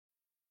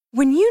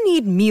When you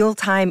need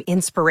mealtime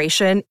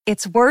inspiration,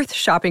 it's worth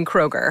shopping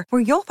Kroger,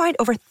 where you'll find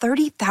over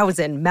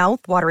 30,000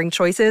 mouth-watering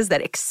choices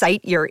that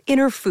excite your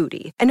inner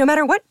foodie. And no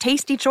matter what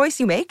tasty choice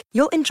you make,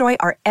 you'll enjoy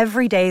our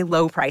everyday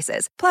low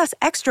prices, plus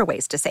extra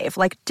ways to save,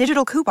 like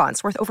digital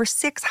coupons worth over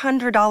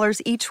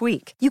 $600 each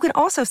week. You can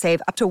also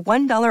save up to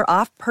 $1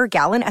 off per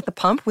gallon at the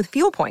pump with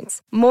fuel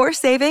points. More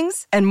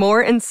savings and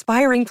more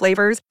inspiring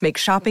flavors make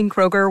shopping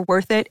Kroger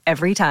worth it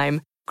every time.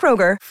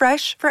 Kroger,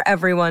 fresh for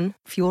everyone.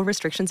 Fuel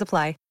restrictions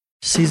apply.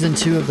 Season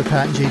 2 of the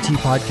Pat and JT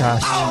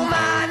podcast. Oh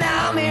man,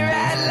 I'm here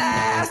at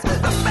last. The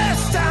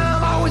best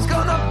time, always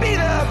gonna be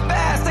the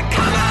best.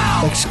 Come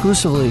on!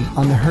 Exclusively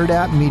on the Herd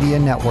App Media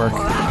Network.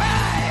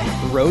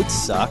 The roads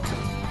suck.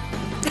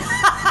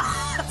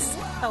 That's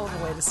a hell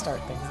of a way to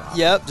start things off.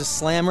 Yep, just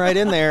slam right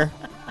in there.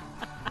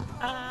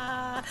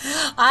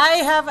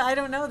 I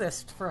don't know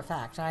this for a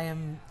fact. I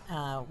am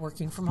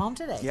working from home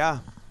today. Yeah.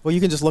 Well, you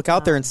can just look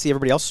out there and see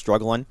everybody else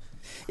struggling.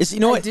 It's, you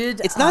know what?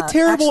 It's not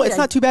terrible. Actually, it's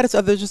not too bad. It's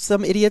there's just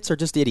some idiots are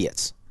just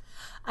idiots.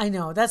 I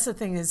know. That's the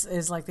thing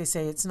is like they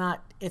say, it's not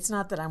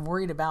that I'm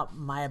worried about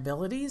my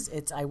abilities.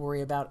 It's I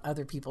worry about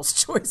other people's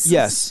choices.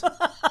 Yes,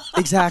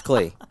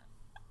 exactly.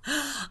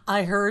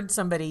 I heard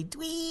somebody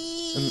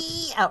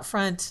dwee out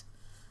front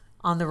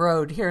on the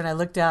road here, and I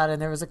looked out,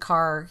 and there was a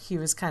car. He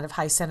was kind of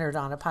high-centered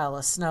on a pile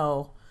of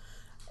snow,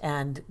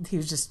 and he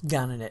was just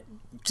gunning it,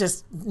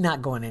 just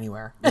not going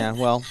anywhere. Yeah,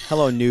 well,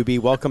 hello, newbie.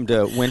 Welcome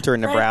to winter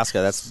in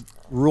Nebraska. That's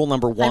rule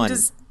number one.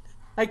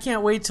 I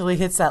can't wait till he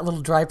hits that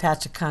little dry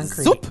patch of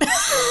concrete. Zoop.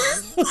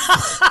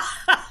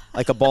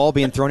 Like a ball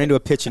being thrown into a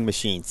pitching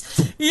machine.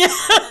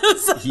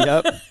 Yes.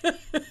 Yep.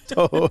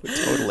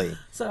 Totally.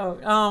 So,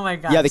 oh my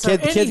God. Yeah, the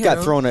kids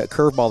got thrown a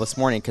curveball this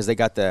morning because they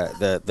got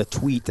the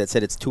tweet that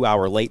said it's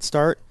 2-hour late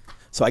start.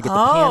 So I get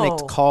the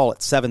panicked call at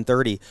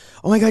 7:30.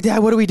 Oh my God, Dad,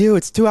 what do we do?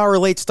 It's 2-hour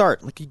late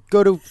start. Like, you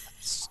go to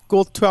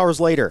school 2 hours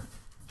later.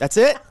 That's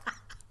it?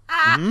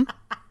 Mm-hmm.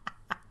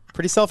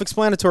 Pretty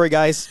self-explanatory,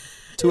 guys.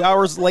 2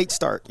 hours late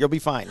start. You'll be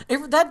fine.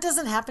 That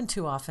doesn't happen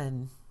too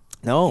often.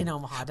 No. In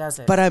Omaha, does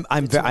it? But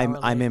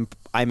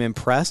I'm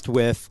impressed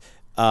with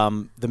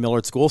the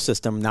Millard school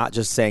system not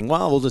just saying,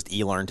 well, we'll just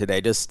e-learn today.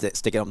 Just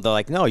stick it up. They're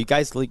like, no, you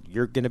guys,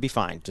 you're going to be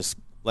fine. Just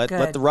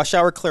let the rush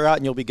hour clear out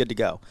and you'll be good to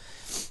go.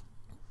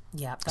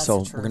 Yeah, that's so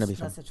the truth. We're going to be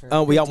fine. That's the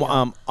truth. We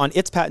on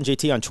It's Pat and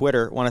JT on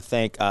Twitter. Want to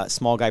thank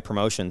Small Guy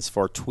Promotions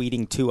for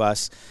tweeting to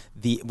us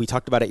we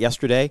talked about it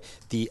yesterday,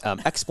 the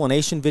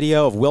explanation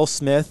video of Will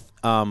Smith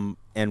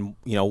and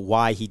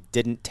why he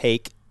didn't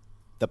take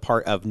the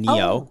part of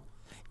Neo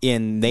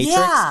in Matrix.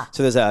 Yeah.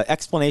 So there's an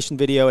explanation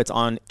video. It's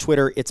on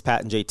Twitter. It's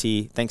Pat and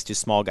JT. Thanks to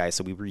Small Guy.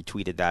 So we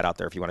retweeted that out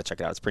there if you want to check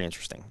it out. It's pretty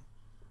interesting.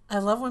 I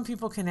love when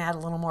people can add a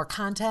little more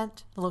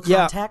content, a little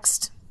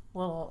context. A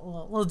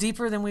little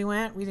deeper than we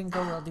went. We didn't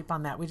go real deep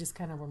on that. We just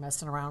kind of were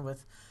messing around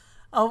with,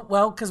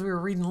 because we were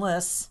reading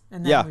lists,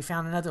 and then we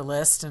found another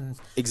list, and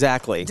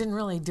exactly didn't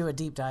really do a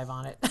deep dive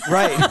on it.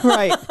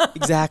 Right,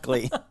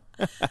 exactly.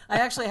 I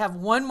actually have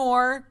one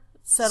more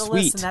set of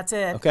lists, and that's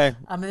it. Okay.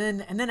 And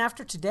then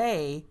after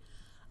today,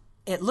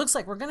 it looks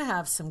like we're going to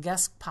have some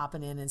guests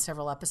popping in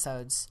several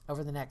episodes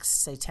over the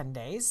next, say, 10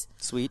 days.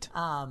 Sweet.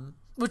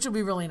 Which will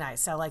be really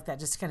nice. I like that,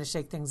 just to kind of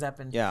shake things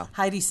up. And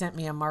Heidi sent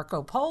me a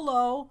Marco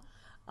Polo.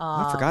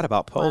 I forgot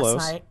about polos.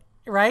 Last night,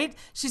 right?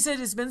 She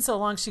said it's been so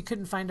long she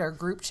couldn't find our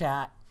group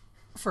chat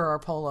for our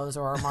polos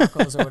or our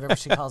Marcos or whatever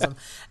she calls them,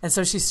 and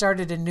so she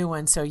started a new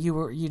one. So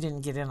you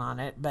didn't get in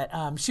on it, but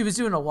she was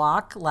doing a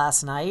walk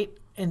last night,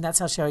 and that's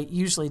how she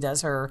usually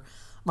does her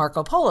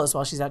Marco Polos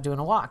while she's out doing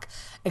a walk.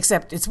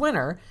 Except it's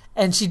winter,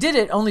 and she did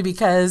it only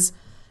because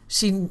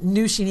she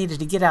knew she needed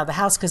to get out of the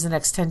house because the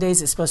next 10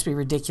 days it's supposed to be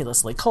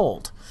ridiculously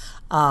cold.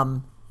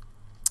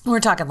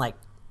 We're talking like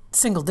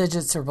single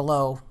digits or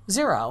below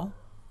zero.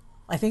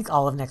 I think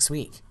all of next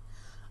week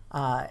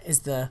is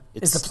the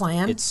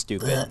plan. It's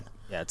stupid.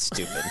 Yeah, it's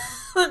stupid.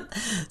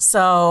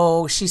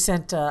 So she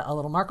sent a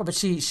little Marco, but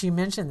she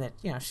mentioned that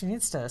she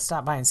needs to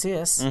stop by and see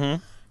us.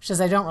 Mm-hmm. She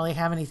says, I don't really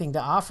have anything to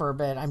offer,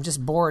 but I'm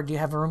just bored. Do you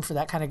have a room for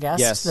that kind of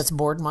guest that's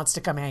bored and wants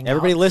to come hang out?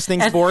 Everybody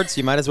listening's bored, so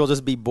you might as well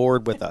just be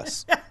bored with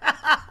us.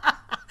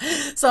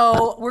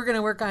 So we're going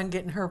to work on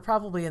getting her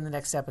probably in the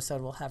next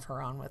episode. We'll have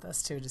her on with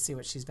us too to see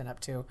what she's been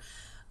up to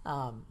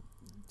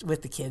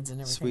with the kids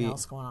and everything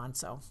else going on.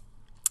 So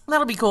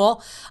that'll be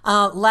cool.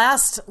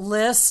 Last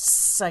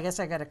lists, I guess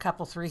I got a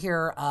couple, 3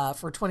 here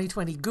for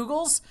 2020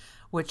 Googles,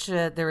 which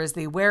there is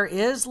the where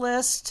is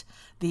list,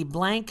 the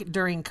blank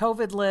during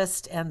COVID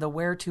list, and the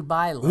where to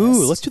buy list.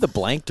 Ooh, let's do the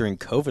blank during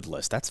COVID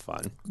list. That's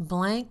fun.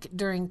 Blank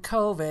during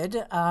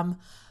COVID.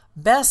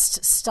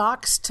 Best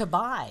stocks to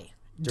buy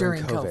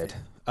during COVID.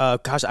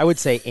 Gosh, I would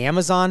say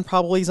Amazon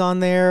probably is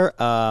on there.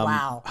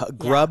 Wow.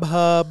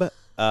 Grubhub.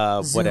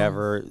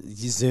 Whatever,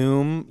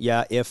 Zoom,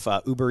 if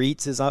Uber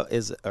Eats is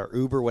or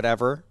Uber,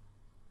 whatever.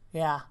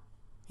 Yeah,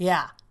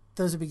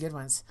 those would be good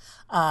ones.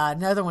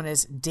 Another one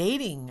is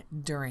dating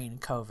during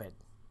COVID.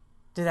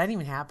 Did that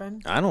even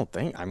happen? I don't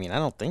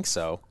think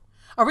so.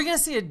 Are we going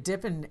to see a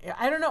dip in?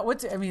 I don't know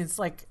it's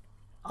like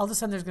all of a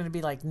sudden there's going to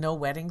be like no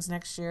weddings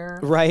next year,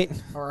 Right.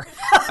 or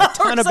A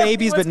ton of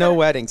babies, but no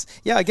weddings.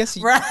 Yeah, I guess.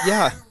 Right.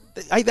 Yeah.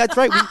 That's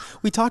right.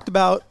 We talked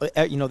about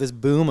this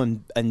boom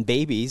on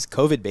babies,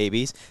 COVID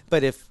babies,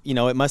 but if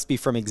it must be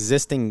from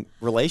existing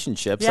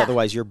relationships, Yeah.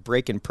 otherwise you're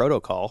breaking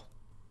protocol.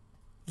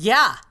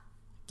 Yeah.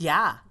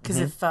 Because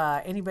if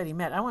anybody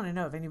met, I want to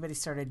know if anybody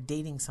started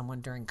dating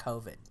someone during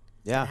COVID.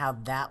 Yeah. And how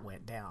that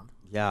went down.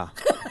 Yeah,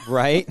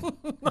 right.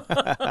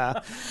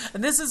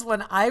 And this is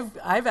when I've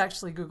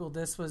actually Googled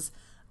this was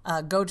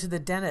go to the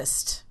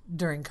dentist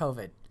during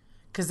COVID,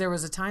 because there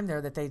was a time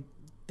there that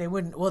they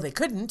wouldn't. Well, they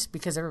couldn't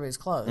because everybody's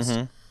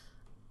closed.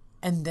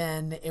 And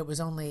then it was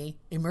only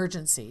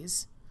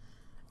emergencies,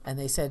 and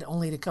they said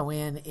only to go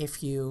in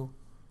if you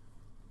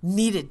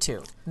needed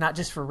to, not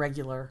just for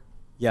regular.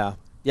 Yeah.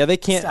 Yeah, they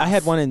can't. I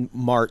had Stuff. one in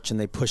March, and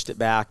they pushed it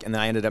back, and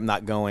then I ended up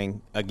not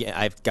going again.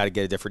 I've got to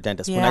get a different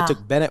dentist. When I Yeah.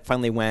 took Bennett,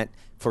 finally went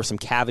for some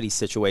cavity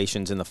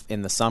situations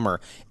in the summer.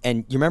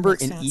 And you remember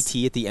Makes in sense.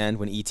 E.T. at the end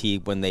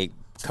when they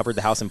covered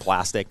the house in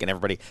plastic and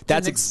everybody.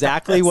 That's expect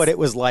exactly this. what it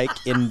was like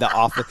in the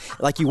office.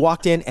 Like you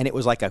walked in, and it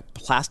was like a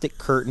plastic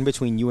curtain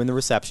between you and the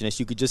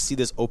receptionist. You could just see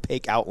this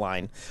opaque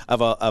outline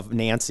of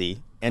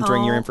Nancy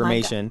entering your Oh, my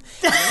information,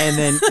 and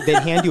then they'd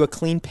hand you a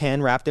clean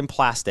pen wrapped in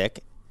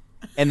plastic.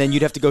 And then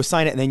you'd have to go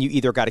sign it, and then you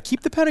either got to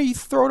keep the pen or you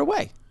throw it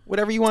away.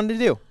 Whatever you wanted to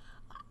do.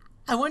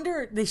 I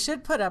wonder, they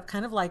should put up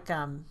kind of like,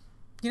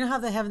 you know how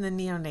they have in the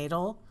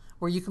neonatal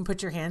where you can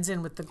put your hands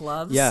in with the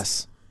gloves?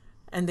 Yes.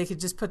 And they could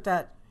just put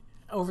that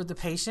over the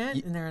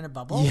patient and they're in a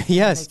bubble.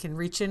 yes. And they can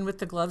reach in with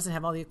the gloves and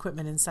have all the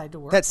equipment inside to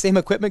work. That same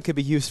equipment could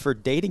be used for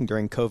dating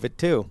during COVID,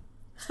 too.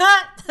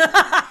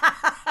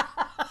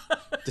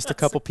 Just a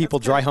couple people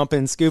dry humping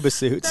in scuba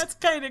suits. That's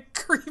kind of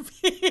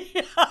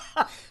creepy.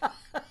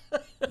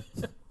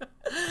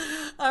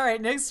 All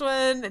right, next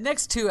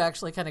two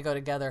actually kind of go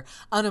together.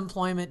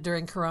 Unemployment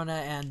during Corona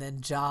and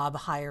then job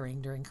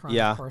hiring during Corona.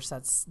 Yeah. Of course,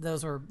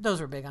 those were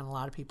big on a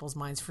lot of people's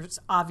minds for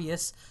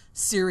obvious,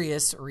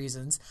 serious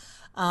reasons.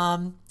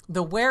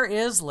 The where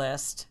is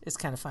list is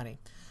kind of funny.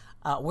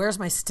 Where's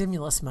my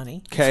stimulus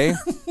money? Okay.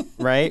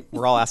 Right?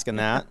 We're all asking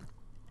that.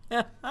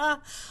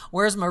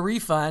 Where's my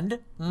refund?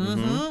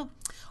 Mm-hmm.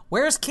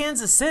 Where's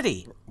Kansas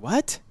City?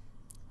 What?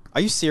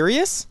 Are you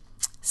serious?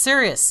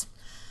 Serious.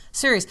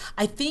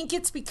 I think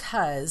it's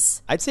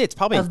because I'd say it's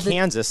probably in Of the-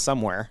 Kansas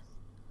somewhere.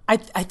 I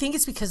think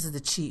it's because of the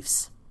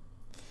Chiefs.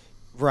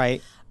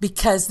 Right.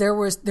 Because there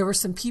were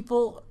some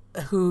people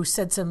who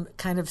said some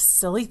kind of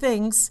silly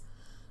things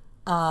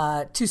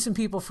to some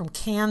people from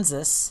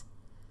Kansas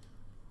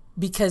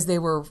because they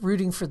were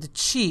rooting for the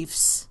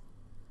Chiefs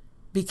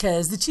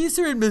because the Chiefs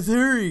are in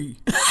Missouri.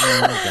 Oh,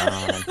 my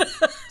God.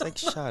 It's like,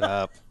 shut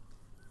up.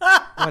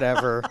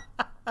 Whatever.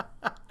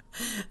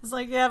 It's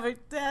like, yeah,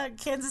 but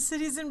Kansas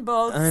City's in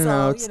both. I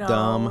know, it's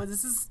dumb.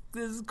 This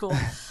is cool.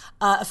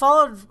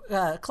 Followed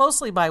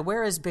closely by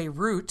where is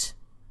Beirut?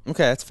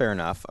 Okay, that's fair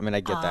enough. I mean, I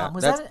get that.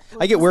 was That's, that-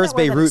 I get wasn't where's that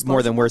where that Beirut more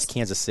explosion than where's was?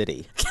 Kansas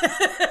City.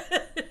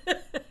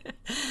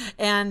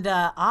 And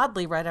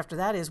oddly, right after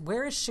that is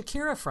where is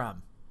Shakira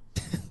from?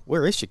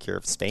 Where is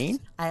Shakira? Spain?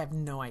 I have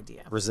no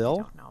idea. Brazil?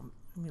 I don't know.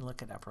 Let me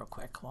look it up real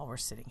quick while we're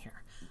sitting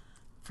here.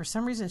 For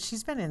some reason,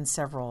 she's been in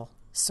several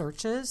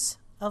searches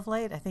of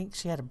late. I think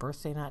she had a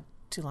birthday not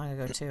too long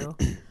ago, too.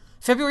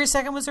 February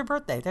 2nd was her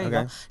birthday. There you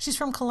Okay. go. She's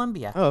from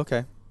Colombia. Oh,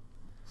 okay.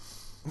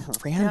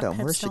 Random.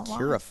 Yep, Where's hips don't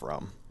Shakira lie.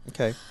 from?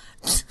 Okay.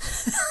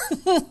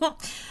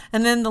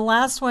 And then the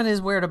last one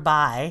is where to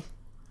buy.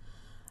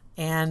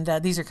 And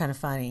these are kind of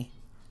funny.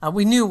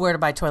 We knew where to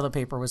buy toilet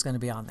paper was going to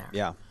be on there.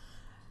 Yeah.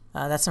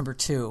 That's number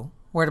 2.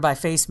 Where to buy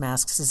face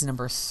masks is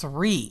number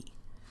 3.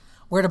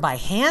 Where to buy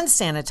hand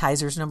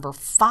sanitizer is number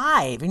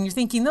 5. And you're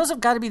thinking those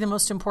have got to be the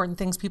most important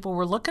things people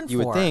were looking You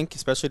for. would think,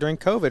 especially during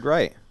COVID,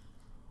 right?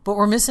 But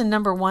we're missing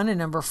number 1 and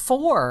number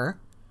 4.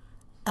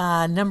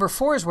 Number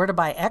 4 is where to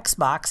buy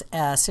Xbox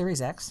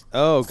Series X.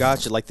 Oh,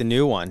 gotcha. Like the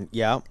new one.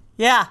 Yeah.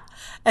 Yeah.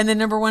 And then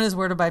number 1 is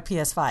where to buy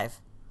PS5.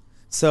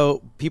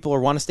 So people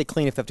want to stay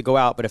clean if they have to go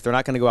out, but if they're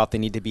not going to go out, they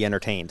need to be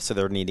entertained. So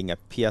they're needing a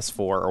PS4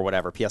 or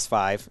whatever,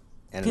 PS5.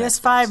 And an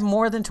PS5 Xbox.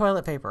 more than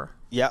toilet paper.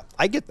 Yeah,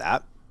 I get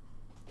that.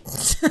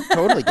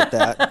 Totally get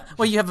that.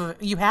 Well,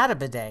 you had a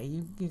bidet.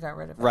 You got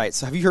rid of it. Right.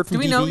 So have you heard from Do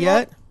we DV know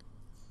yet? yet?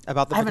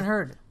 About the I haven't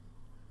heard.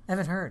 I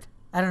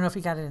don't know if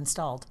he got it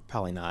installed.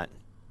 Probably not.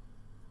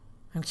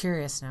 I'm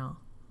curious now.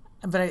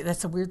 But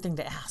that's a weird thing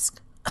to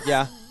ask.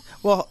 Yeah.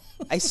 Well,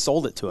 I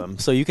sold it to him,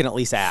 so you can at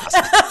least ask.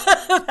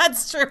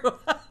 That's true.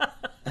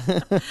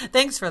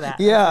 Thanks for that.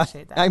 I Yeah.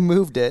 appreciate that. I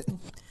moved it.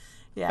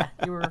 Yeah,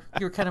 you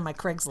were kind of my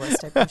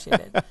Craigslist. I appreciate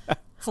it.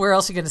 Where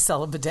else are you going to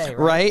sell a bidet, right?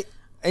 Right?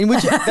 And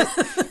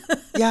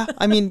yeah,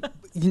 I mean,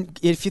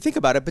 if you think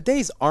about it,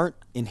 bidets aren't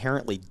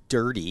inherently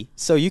dirty.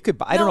 So you could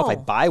buy, I don't know if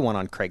No. I'd buy one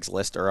on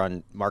Craigslist or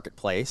on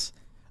Marketplace.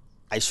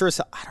 I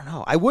don't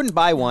know. I wouldn't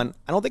buy one.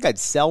 I don't think I'd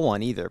sell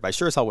one either, but I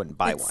sure as hell wouldn't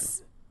buy one.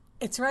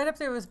 It's right up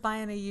there with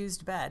buying a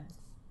used bed.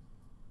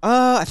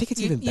 I think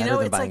it's You- even you better know,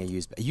 than it's buying like-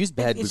 a used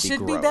bed. It Would be should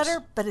gross. be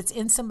better, but it's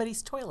in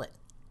somebody's toilet.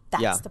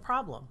 That's Yeah. the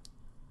problem.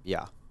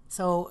 Yeah.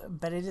 So,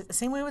 but it is the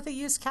same way with a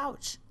used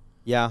couch.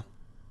 Yeah.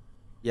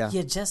 Yeah.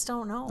 You just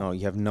don't know. No,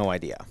 you have no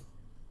idea.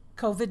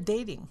 COVID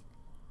dating.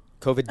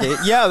 COVID date.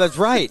 Yeah, that's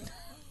right.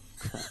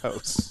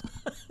 Gross.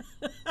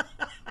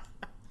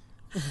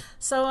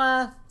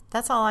 So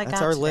that's all I got.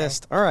 That's our today.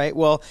 list. All right.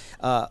 Well,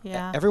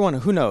 Yeah. everyone,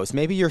 who knows?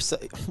 Maybe you're.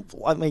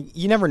 I mean,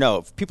 you never know.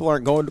 If people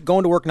aren't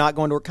going to work, not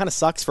going to work, kind of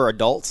sucks for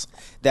adults.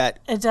 That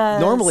It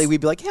does. Normally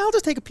we'd be like, yeah, I'll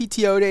just take a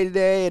PTO day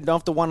today and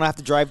don't have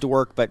to drive to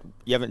work. But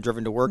you haven't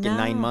driven to work in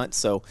 9 No. months,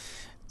 so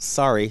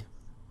sorry,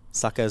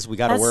 suckers. We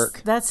got to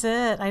work. That's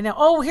it. I know.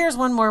 Oh, here's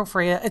one more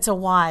for you. It's a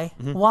why.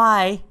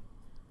 Mm-hmm.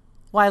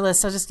 Why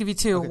list? I'll just give you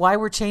two. Okay. Why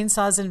were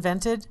chainsaws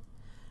invented?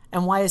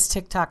 And why is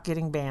TikTok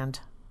getting banned?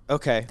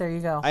 Okay. There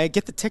you go. I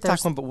get the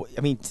TikTok one, but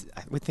I mean,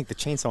 I would think the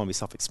chainsaw would be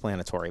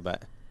self-explanatory,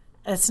 but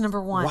that's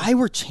number one. Why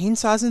were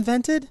chainsaws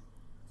invented?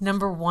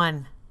 Number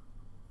one.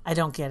 I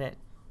don't get it.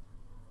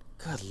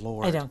 Good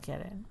Lord. I don't get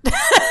it.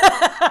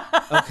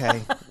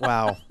 Okay.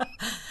 Wow.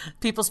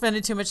 People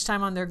spending too much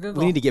time on their Google.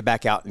 We need to get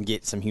back out and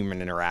get some human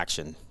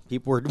interaction.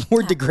 People,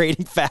 we're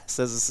degrading fast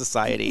as a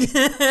society.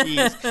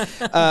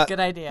 Jeez. Good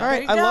idea. All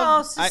right. There you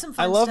go.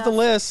 I love the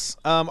list.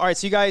 All right.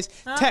 So you guys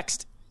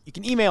text. You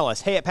can email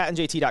us,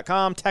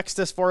 hey@patandjt.com. Text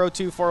us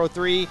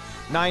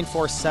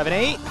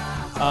 402-403-9478.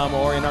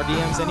 Or in our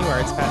DMs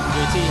anywhere. It's Pat and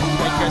JT.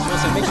 Thank you guys for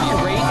listening. Make sure you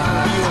rate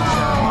and review and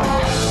share our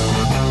podcast.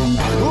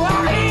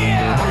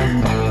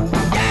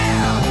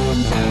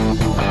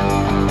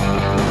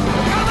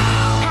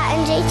 Pat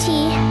and JT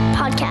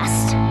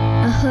Podcast,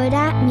 a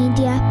Huda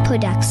Media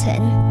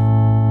Production.